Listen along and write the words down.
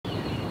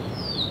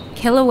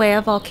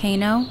Kilauea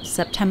volcano,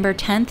 September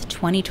 10th,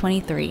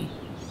 2023.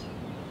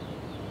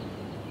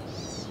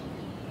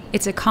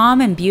 It's a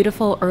calm and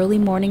beautiful early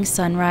morning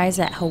sunrise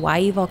at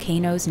Hawaii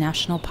Volcanoes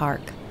National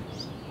Park.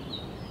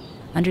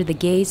 Under the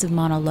gaze of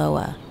Mauna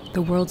Loa,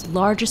 the world's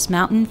largest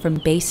mountain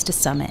from base to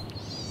summit.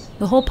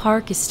 The whole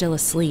park is still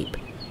asleep,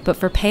 but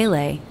for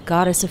Pele,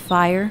 goddess of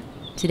fire,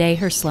 today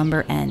her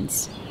slumber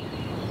ends.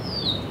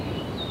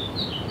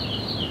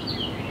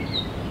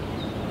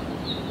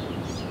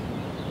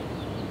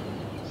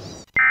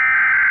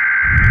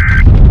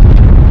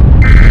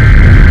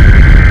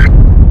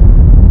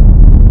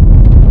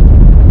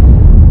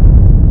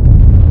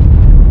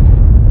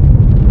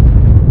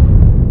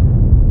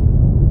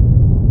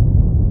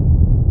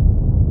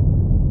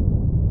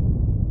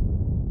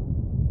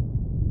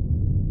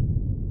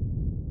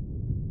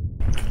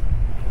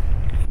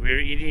 We were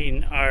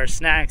eating our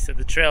snacks at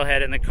the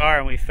trailhead in the car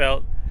and we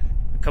felt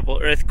a couple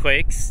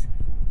earthquakes,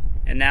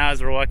 and now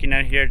as we're walking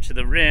out here to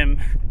the rim,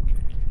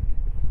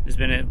 there's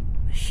been a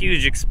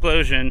huge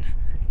explosion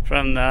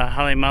from the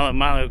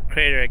Halema'uma'u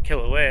crater at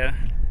Kilauea,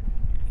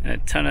 and a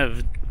ton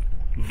of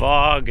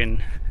fog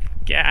and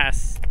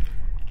gas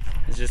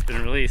has just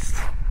been released.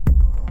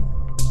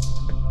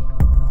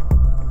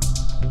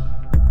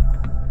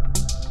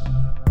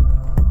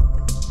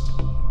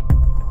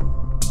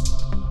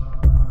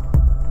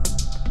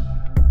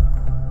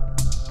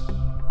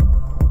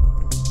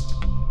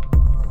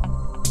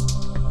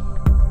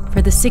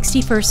 For the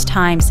 61st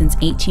time since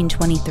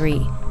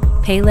 1823,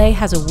 Pele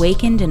has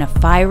awakened in a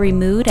fiery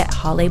mood at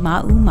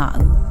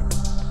Halema'uma'u.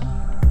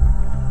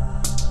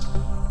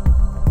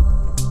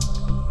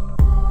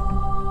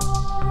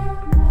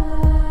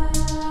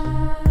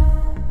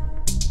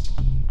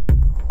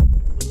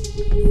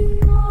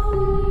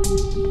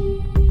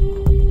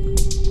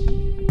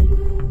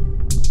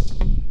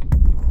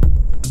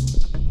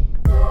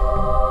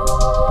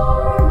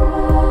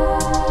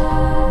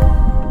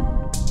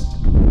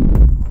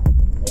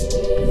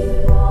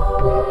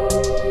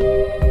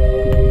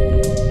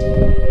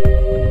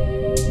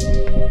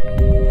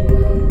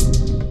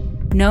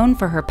 Known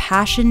for her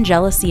passion,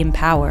 jealousy, and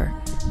power,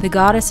 the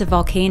goddess of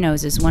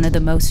volcanoes is one of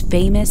the most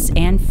famous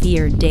and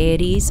feared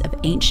deities of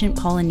ancient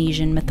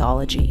Polynesian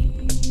mythology.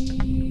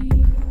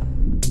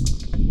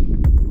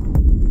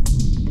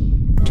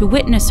 To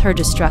witness her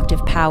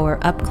destructive power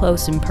up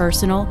close and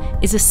personal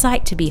is a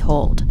sight to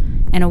behold,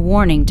 and a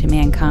warning to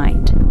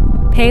mankind.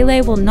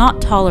 Pele will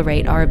not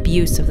tolerate our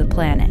abuse of the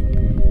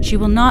planet. She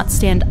will not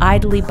stand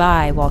idly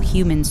by while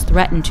humans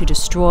threaten to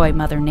destroy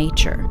Mother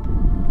Nature.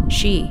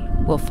 She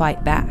will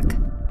fight back.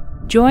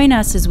 Join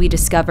us as we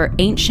discover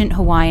ancient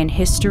Hawaiian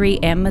history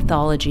and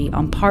mythology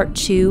on part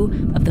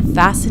 2 of the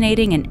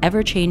fascinating and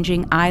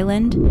ever-changing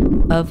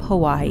island of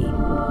Hawaii.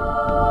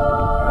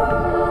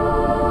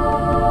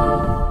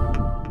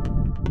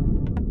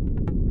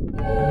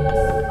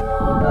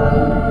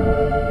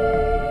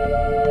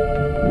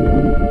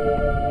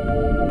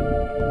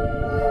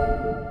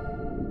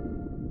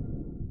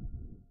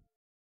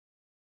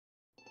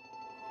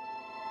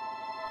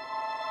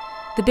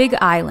 The Big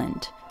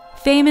Island,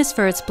 famous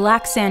for its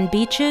black sand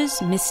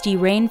beaches, misty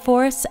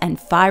rainforests, and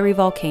fiery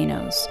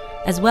volcanoes,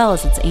 as well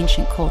as its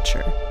ancient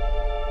culture.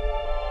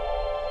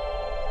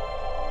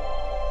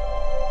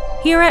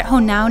 Here at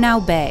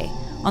Hōnaunau Bay,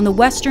 on the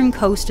western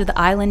coast of the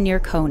island near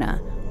Kona,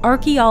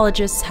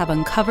 archaeologists have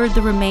uncovered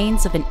the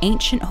remains of an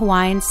ancient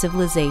Hawaiian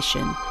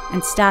civilization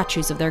and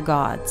statues of their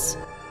gods.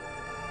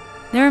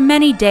 There are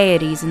many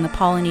deities in the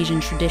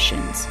Polynesian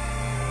traditions,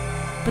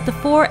 but the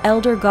 4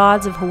 elder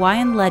gods of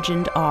Hawaiian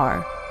legend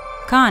are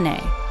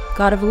Kane,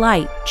 god of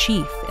light,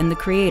 chief, and the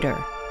creator;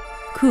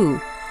 Ku,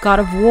 god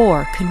of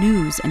war,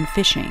 canoes, and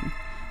fishing;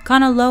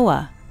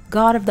 Kanaloa,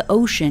 god of the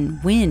ocean,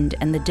 wind,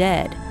 and the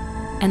dead;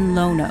 and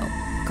Lono,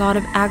 god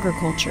of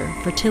agriculture,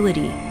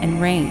 fertility,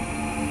 and rain.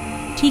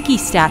 Tiki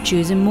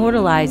statues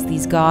immortalize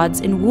these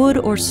gods in wood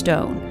or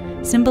stone,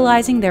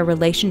 symbolizing their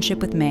relationship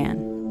with man.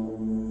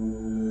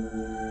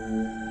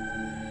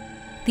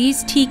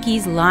 These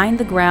tikis line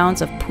the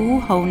grounds of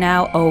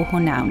Puʻuhonua o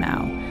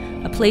Hōnaunau,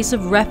 a place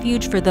of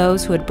refuge for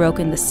those who had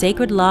broken the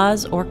sacred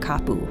laws or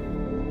kapu.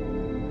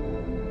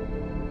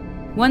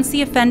 Once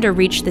the offender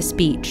reached this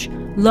beach,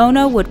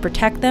 Lono would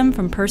protect them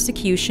from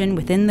persecution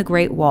within the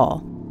Great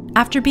Wall.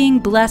 After being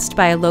blessed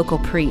by a local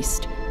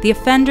priest, the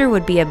offender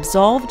would be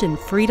absolved and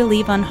free to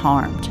leave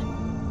unharmed.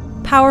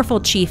 Powerful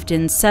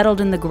chieftains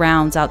settled in the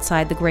grounds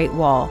outside the Great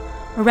Wall,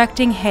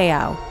 erecting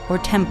heiau, or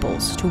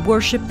temples, to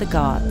worship the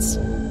gods.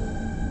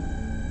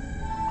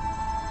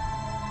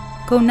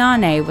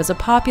 Konane was a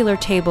popular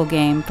table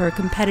game for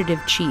competitive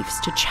chiefs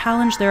to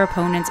challenge their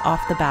opponents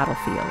off the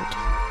battlefield.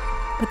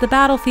 But the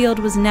battlefield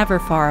was never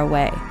far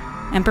away,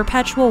 and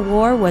perpetual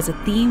war was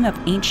a theme of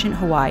ancient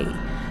Hawaii,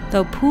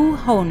 though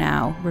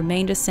Puʻuhonua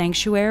remained a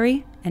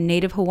sanctuary, and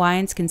native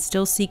Hawaiians can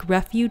still seek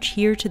refuge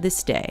here to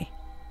this day.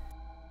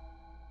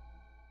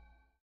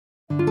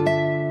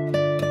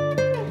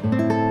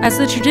 As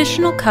the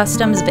traditional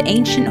customs of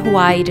ancient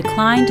Hawaii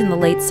declined in the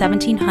late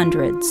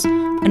 1700s,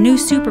 a new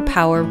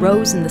superpower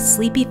rose in the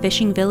sleepy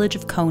fishing village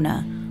of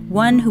Kona,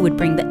 one who would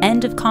bring the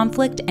end of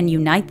conflict and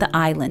unite the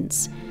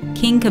islands,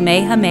 King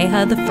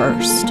Kamehameha I.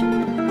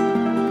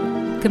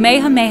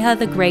 Kamehameha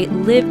the Great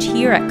lived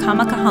here at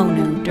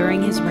Kamakahonu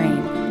during his reign,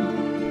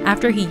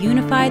 after he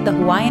unified the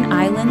Hawaiian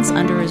Islands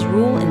under his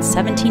rule in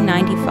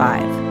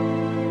 1795.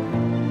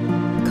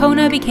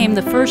 Kona became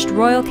the first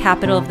royal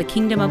capital of the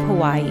Kingdom of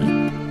Hawaii,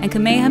 and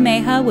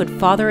Kamehameha would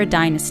father a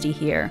dynasty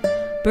here,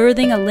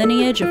 birthing a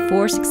lineage of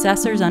 4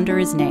 successors under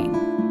his name.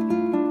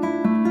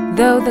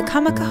 Though the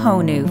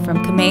Kamakahonu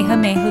from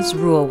Kamehameha's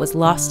rule was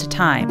lost to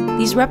time,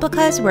 these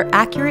replicas were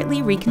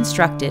accurately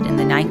reconstructed in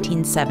the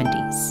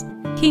 1970s.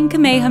 King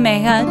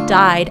Kamehameha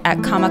died at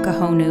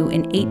Kamakahonu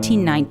in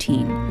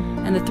 1819,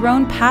 and the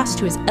throne passed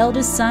to his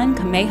eldest son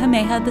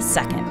Kamehameha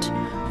II,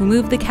 who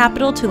moved the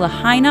capital to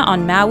Lahaina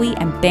on Maui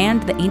and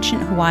banned the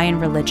ancient Hawaiian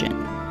religion.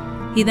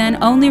 He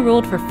then only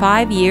ruled for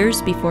 5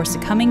 years before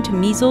succumbing to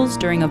measles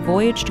during a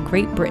voyage to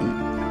Great Britain.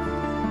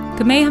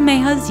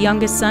 Kamehameha's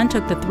youngest son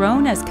took the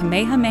throne as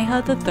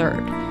Kamehameha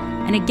III,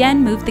 and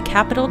again moved the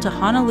capital to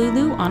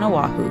Honolulu on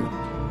Oahu.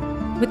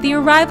 With the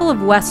arrival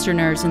of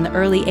Westerners in the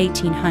early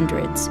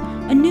 1800s,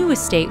 a new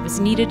estate was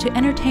needed to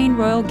entertain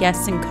royal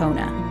guests in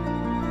Kona.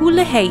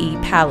 Hulehei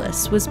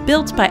Palace was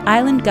built by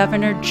island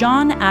governor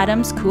John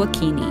Adams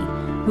Kuakini,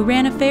 who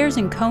ran affairs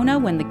in Kona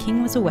when the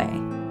king was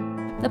away.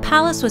 The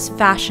palace was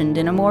fashioned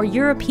in a more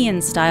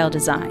European-style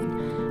design,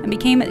 and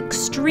became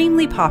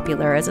extremely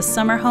popular as a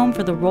summer home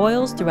for the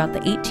royals throughout the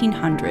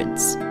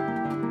 1800s.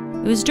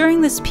 It was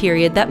during this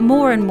period that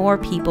more and more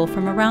people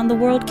from around the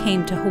world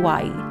came to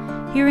Hawaii,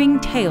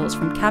 hearing tales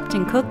from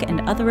Captain Cook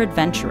and other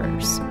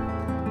adventurers.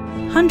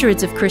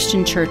 Hundreds of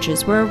Christian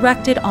churches were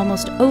erected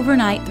almost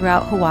overnight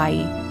throughout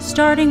Hawaii,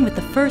 starting with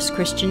the first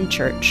Christian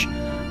church,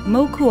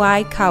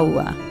 Mokuai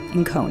Kaua,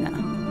 in Kona.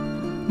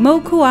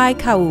 Mokuai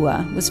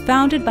Kaua was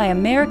founded by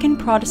American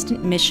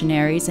Protestant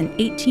missionaries in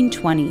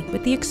 1820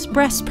 with the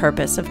express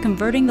purpose of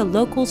converting the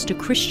locals to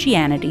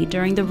Christianity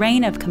during the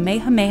reign of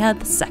Kamehameha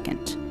II.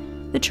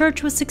 The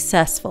church was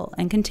successful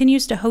and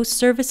continues to host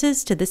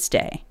services to this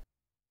day.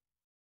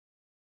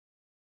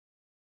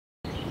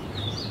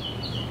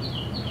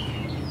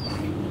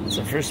 It's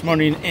the first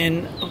morning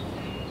in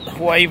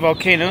Hawaii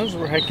volcanoes.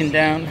 We're hiking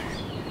down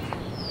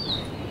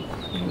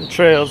the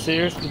trails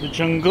here through the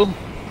jungle.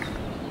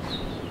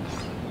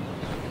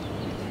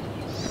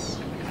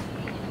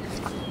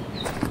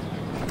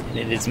 And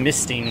it is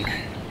misting.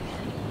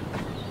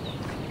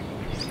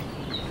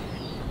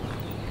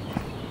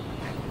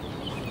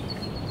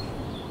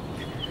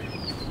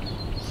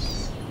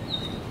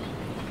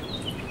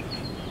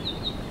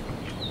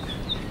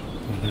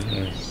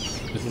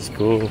 This is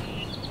cool.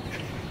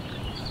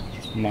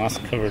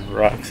 Moss-covered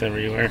rocks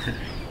everywhere.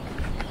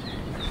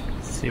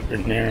 Super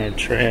narrow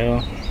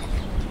trail.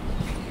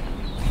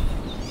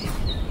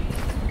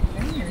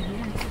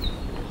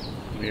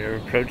 We are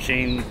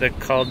approaching the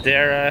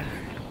caldera.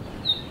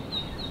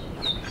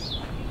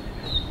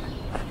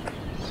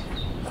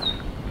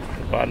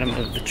 The bottom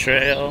of the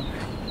trail.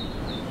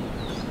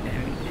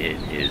 And it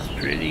is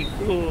pretty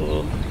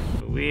cool.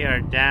 We are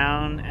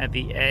down at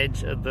the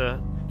edge of the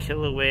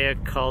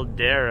Kīlauea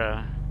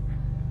caldera.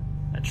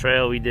 A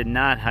trail we did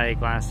not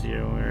hike last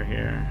year when we were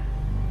here.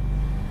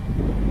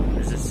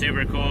 This is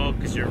super cool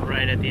because you're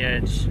right at the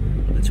edge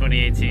of the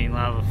 2018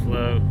 lava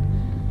flow,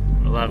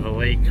 or lava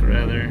lake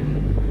rather.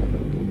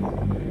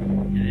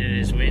 And it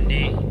is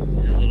windy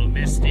and a little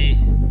misty.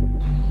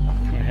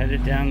 We're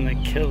headed down the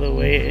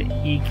Kīlauea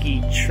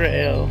Iki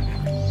trail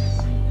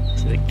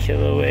to the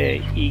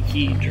Kīlauea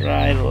Iki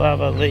dry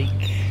lava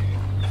lake.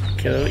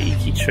 Kīlauea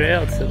Iki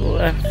trail to the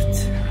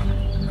left.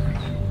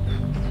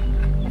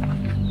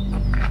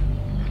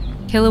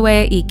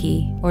 Kīlauea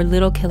Iki, or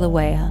Little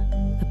Kilauea,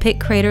 a pit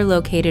crater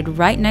located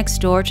right next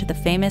door to the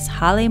famous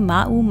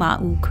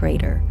Halema'uma'u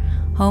crater,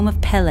 home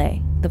of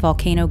Pele, the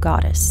volcano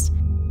goddess.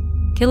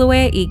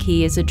 Kīlauea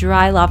Iki is a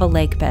dry lava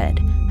lake bed,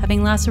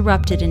 having last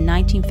erupted in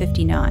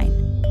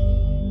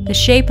 1959. The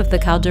shape of the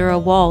caldera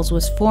walls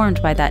was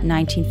formed by that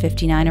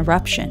 1959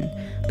 eruption,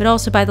 but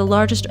also by the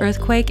largest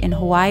earthquake in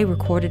Hawaii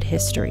recorded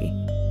history.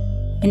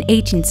 In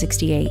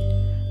 1868,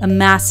 a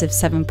massive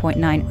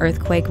 7.9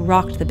 earthquake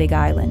rocked the Big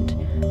Island,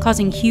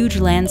 causing huge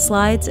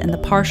landslides and the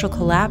partial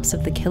collapse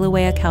of the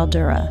Kilauea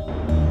caldera.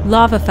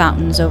 Lava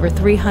fountains over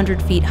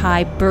 300 feet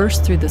high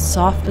burst through the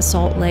soft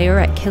basalt layer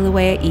at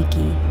Kīlauea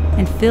Iki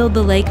and filled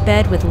the lake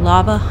bed with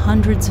lava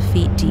hundreds of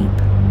feet deep.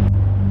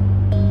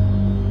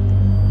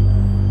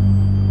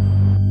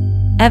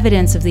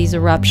 Evidence of these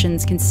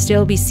eruptions can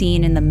still be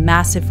seen in the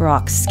massive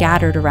rocks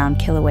scattered around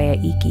Kīlauea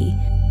Iki.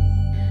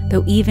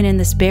 Though even in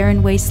this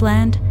barren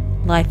wasteland,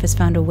 life has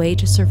found a way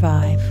to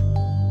survive.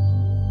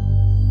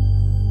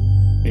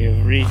 We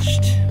have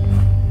reached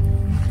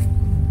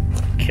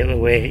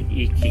Kīlauea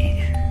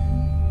Iki.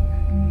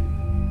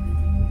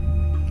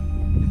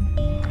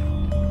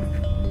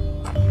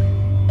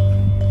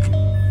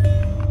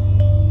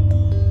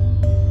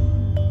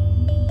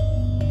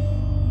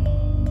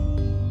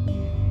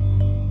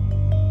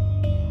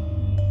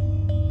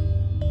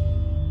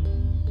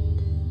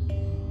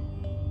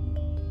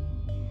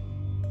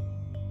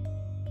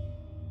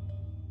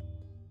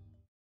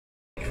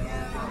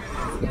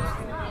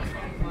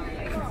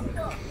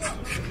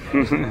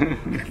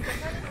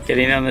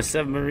 Getting on the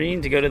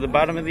submarine to go to the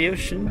bottom of the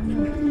ocean.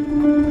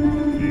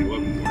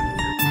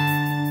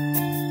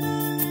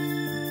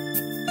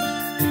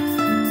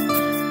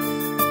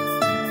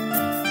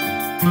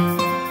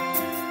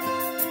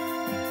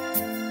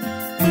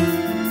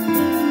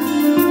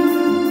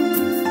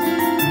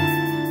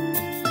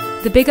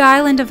 The Big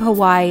Island of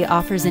Hawaii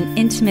offers an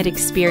intimate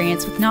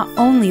experience with not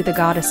only the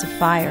goddess of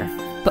fire,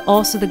 but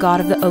also the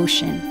god of the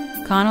ocean,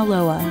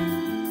 Kīlauea.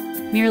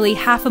 Merely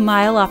half a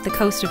mile off the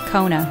coast of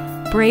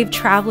Kona, brave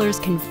travelers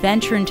can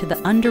venture into the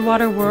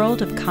underwater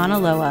world of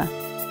Kīlauea.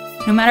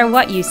 No matter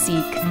what you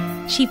seek,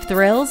 cheap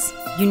thrills,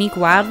 unique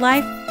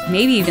wildlife,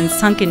 maybe even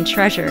sunken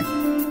treasure,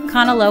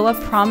 Kīlauea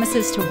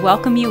promises to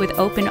welcome you with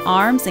open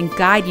arms and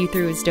guide you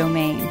through his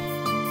domain.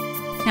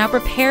 Now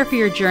prepare for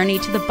your journey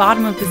to the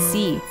bottom of the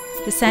sea,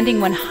 descending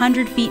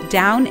 100 feet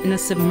down in a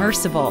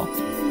submersible.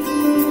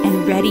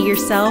 And ready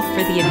yourself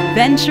for the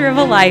adventure of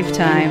a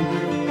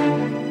lifetime.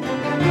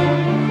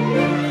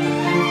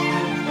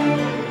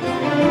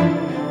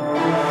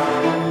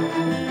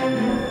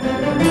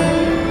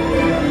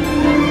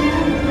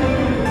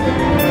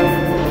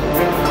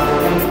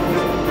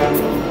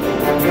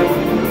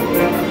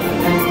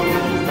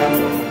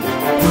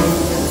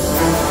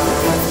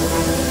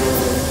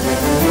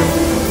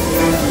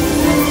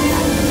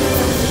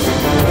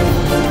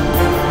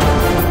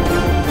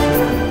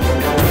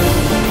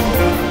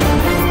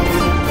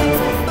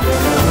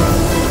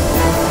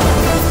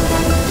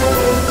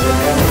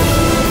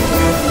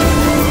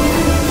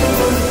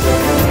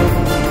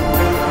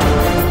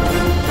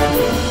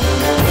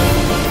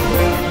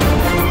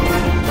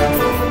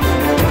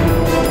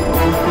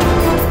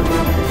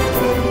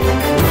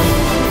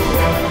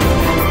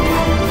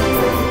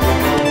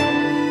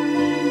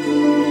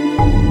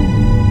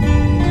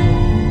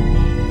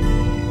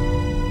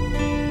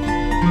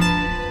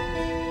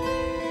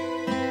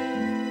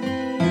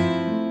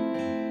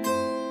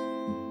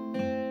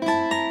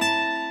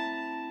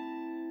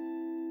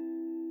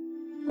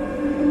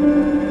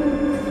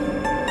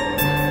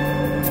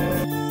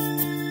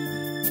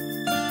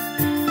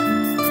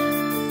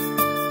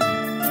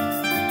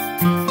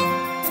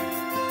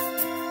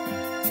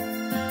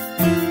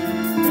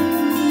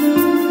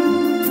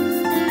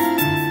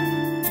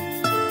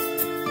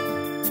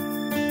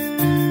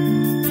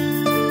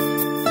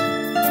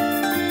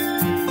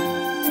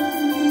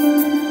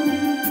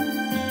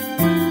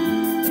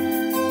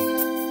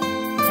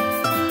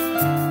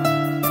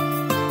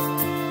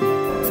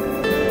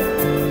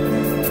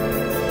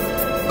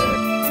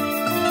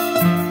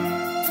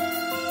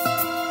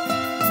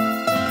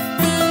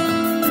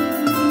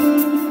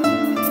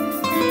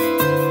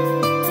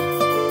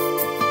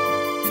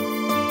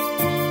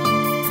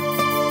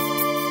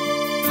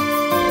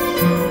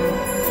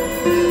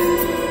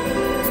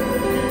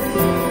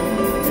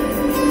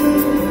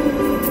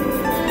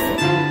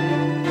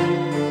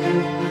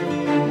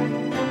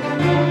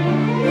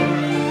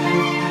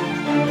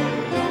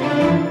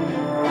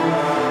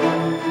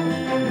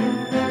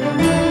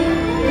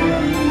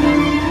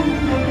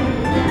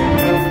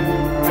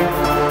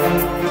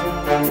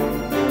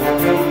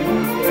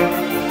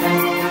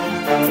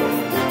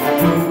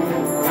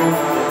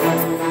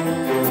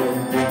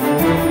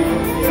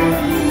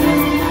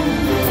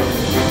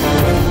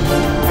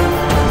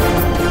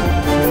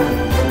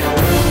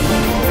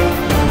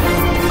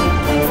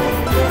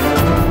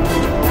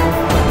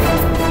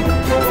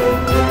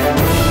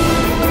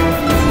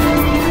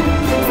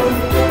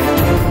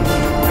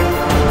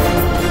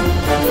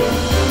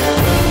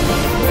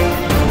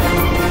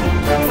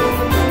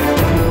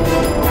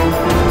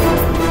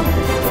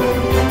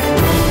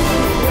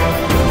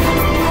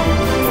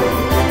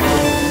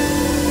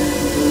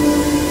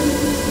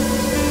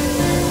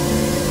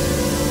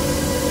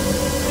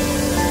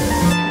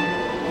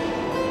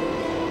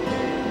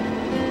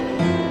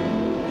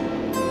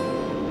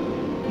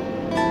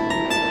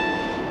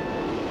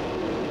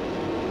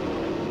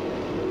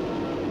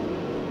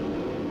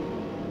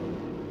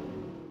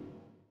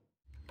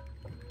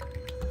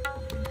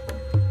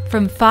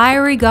 From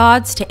fiery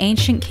gods to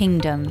ancient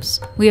kingdoms,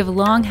 we have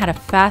long had a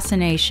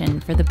fascination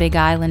for the Big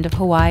Island of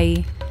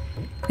Hawaii.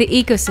 The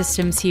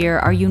ecosystems here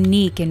are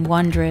unique and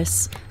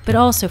wondrous, but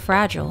also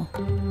fragile.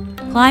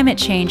 Climate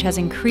change has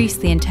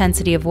increased the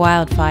intensity of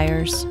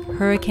wildfires,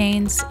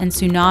 hurricanes, and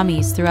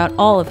tsunamis throughout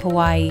all of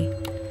Hawaii.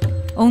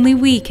 Only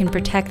we can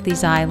protect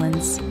these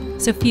islands,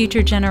 so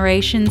future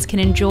generations can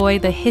enjoy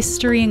the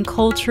history and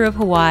culture of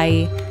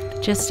Hawaii,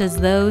 just as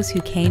those who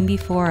came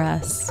before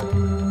us.